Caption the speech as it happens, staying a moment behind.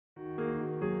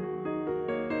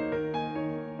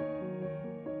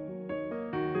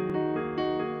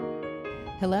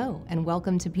Hello, and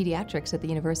welcome to Pediatrics at the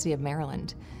University of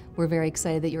Maryland. We're very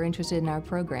excited that you're interested in our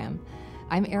program.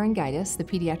 I'm Erin Gaitis, the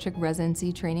Pediatric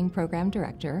Residency Training Program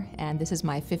Director, and this is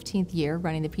my 15th year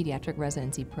running the Pediatric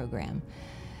Residency Program.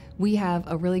 We have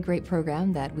a really great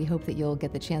program that we hope that you'll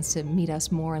get the chance to meet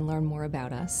us more and learn more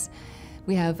about us.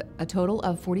 We have a total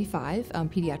of 45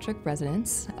 pediatric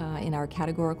residents in our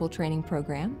categorical training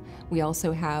program. We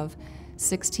also have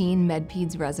 16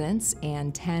 Med-Peds residents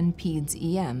and 10 Peds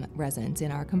EM residents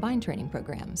in our combined training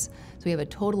programs. So we have a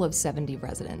total of 70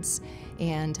 residents,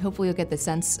 and hopefully you'll get the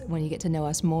sense when you get to know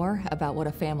us more about what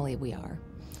a family we are.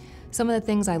 Some of the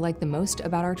things I like the most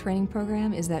about our training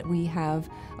program is that we have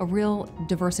a real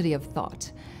diversity of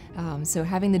thought. So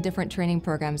having the different training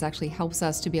programs actually helps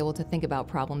us to be able to think about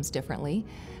problems differently.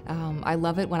 I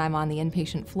love it when I'm on the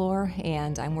inpatient floor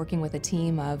and I'm working with a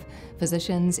team of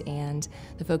physicians, and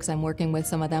the folks I'm working with,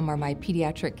 some of them are my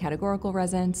pediatric categorical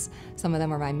residents, some of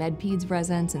them are my Med-Peds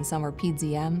residents, and some are Peds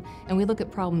EM, and we look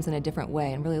at problems in a different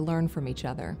way and really learn from each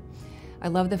other. I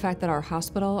love the fact that our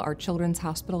hospital, our children's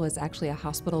hospital, is actually a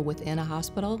hospital within a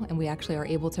hospital, and we actually are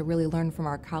able to really learn from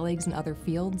our colleagues in other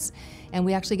fields, and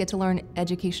we actually get to learn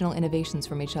educational innovations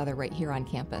from each other right here on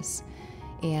campus.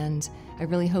 And I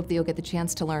really hope that you'll get the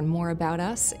chance to learn more about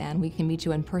us, and we can meet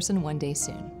you in person one day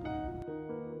soon.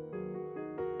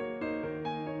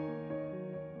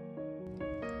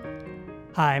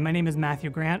 Hi, my name is Matthew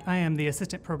Grant. I am the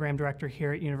Assistant Program Director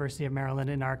here at University of Maryland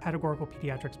in our Categorical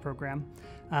Pediatrics program.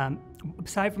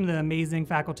 Aside from the amazing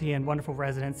faculty and wonderful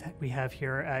residents we have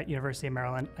here at University of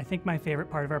Maryland, I think my favorite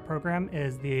part of our program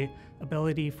is the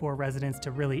ability for residents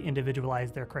to really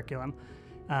individualize their curriculum.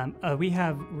 We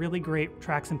have really great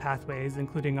tracks and pathways,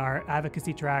 including our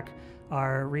advocacy track,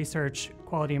 our research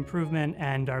quality improvement,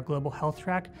 and our global health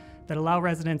track that allow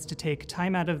residents to take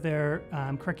time out of their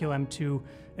curriculum to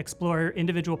explore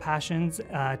individual passions,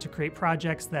 to create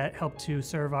projects that help to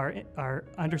serve our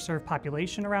underserved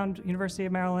population around University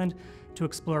of Maryland, to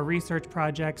explore research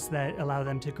projects that allow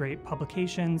them to create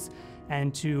publications,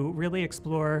 and to really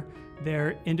explore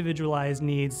their individualized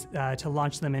needs to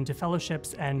launch them into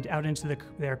fellowships and out into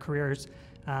their careers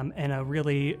in a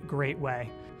really great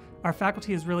way. Our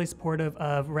faculty is really supportive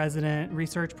of resident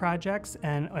research projects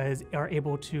and are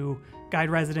able to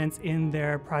guide residents in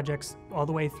their projects all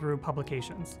the way through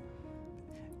publications.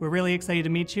 We're really excited to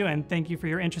meet you, and thank you for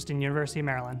your interest in University of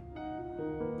Maryland.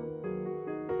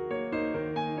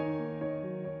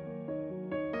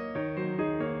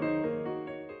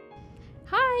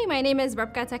 Hi, my name is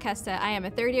Repka Takesta. I am a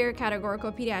third-year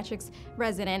categorical pediatrics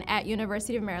resident at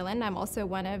University of Maryland. I'm also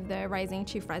one of the rising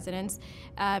chief residents.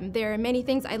 There are many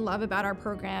things I love about our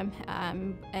program,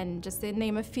 and just to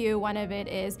name a few, one of it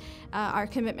is our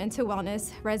commitment to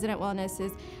wellness. Resident wellness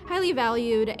is highly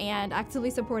valued and actively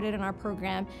supported in our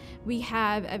program. We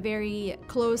have a very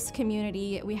close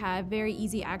community. We have very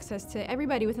easy access to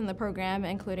everybody within the program,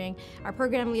 including our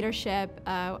program leadership,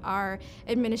 our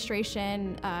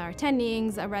administration, our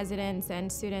attendings, our residents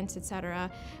and students, etc.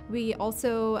 We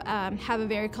also have a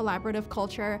very collaborative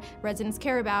culture. Residents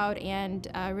care about and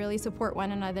really support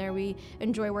one another. We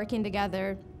enjoy working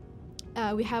together.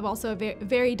 We have also a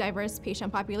very diverse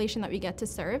patient population that we get to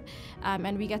serve,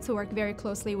 and we get to work very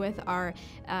closely with our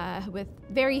with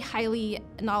very highly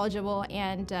knowledgeable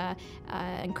and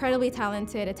incredibly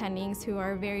talented attendings who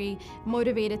are very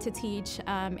motivated to teach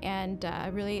and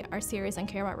really are serious and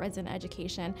care about resident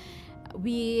education.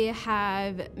 We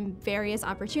have various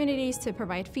opportunities to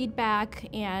provide feedback,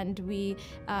 and we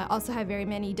also have very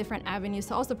many different avenues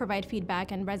to also provide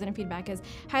feedback, and resident feedback is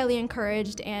highly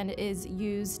encouraged and is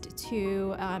used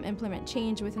to implement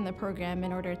change within the program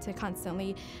in order to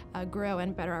constantly grow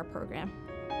and better our program.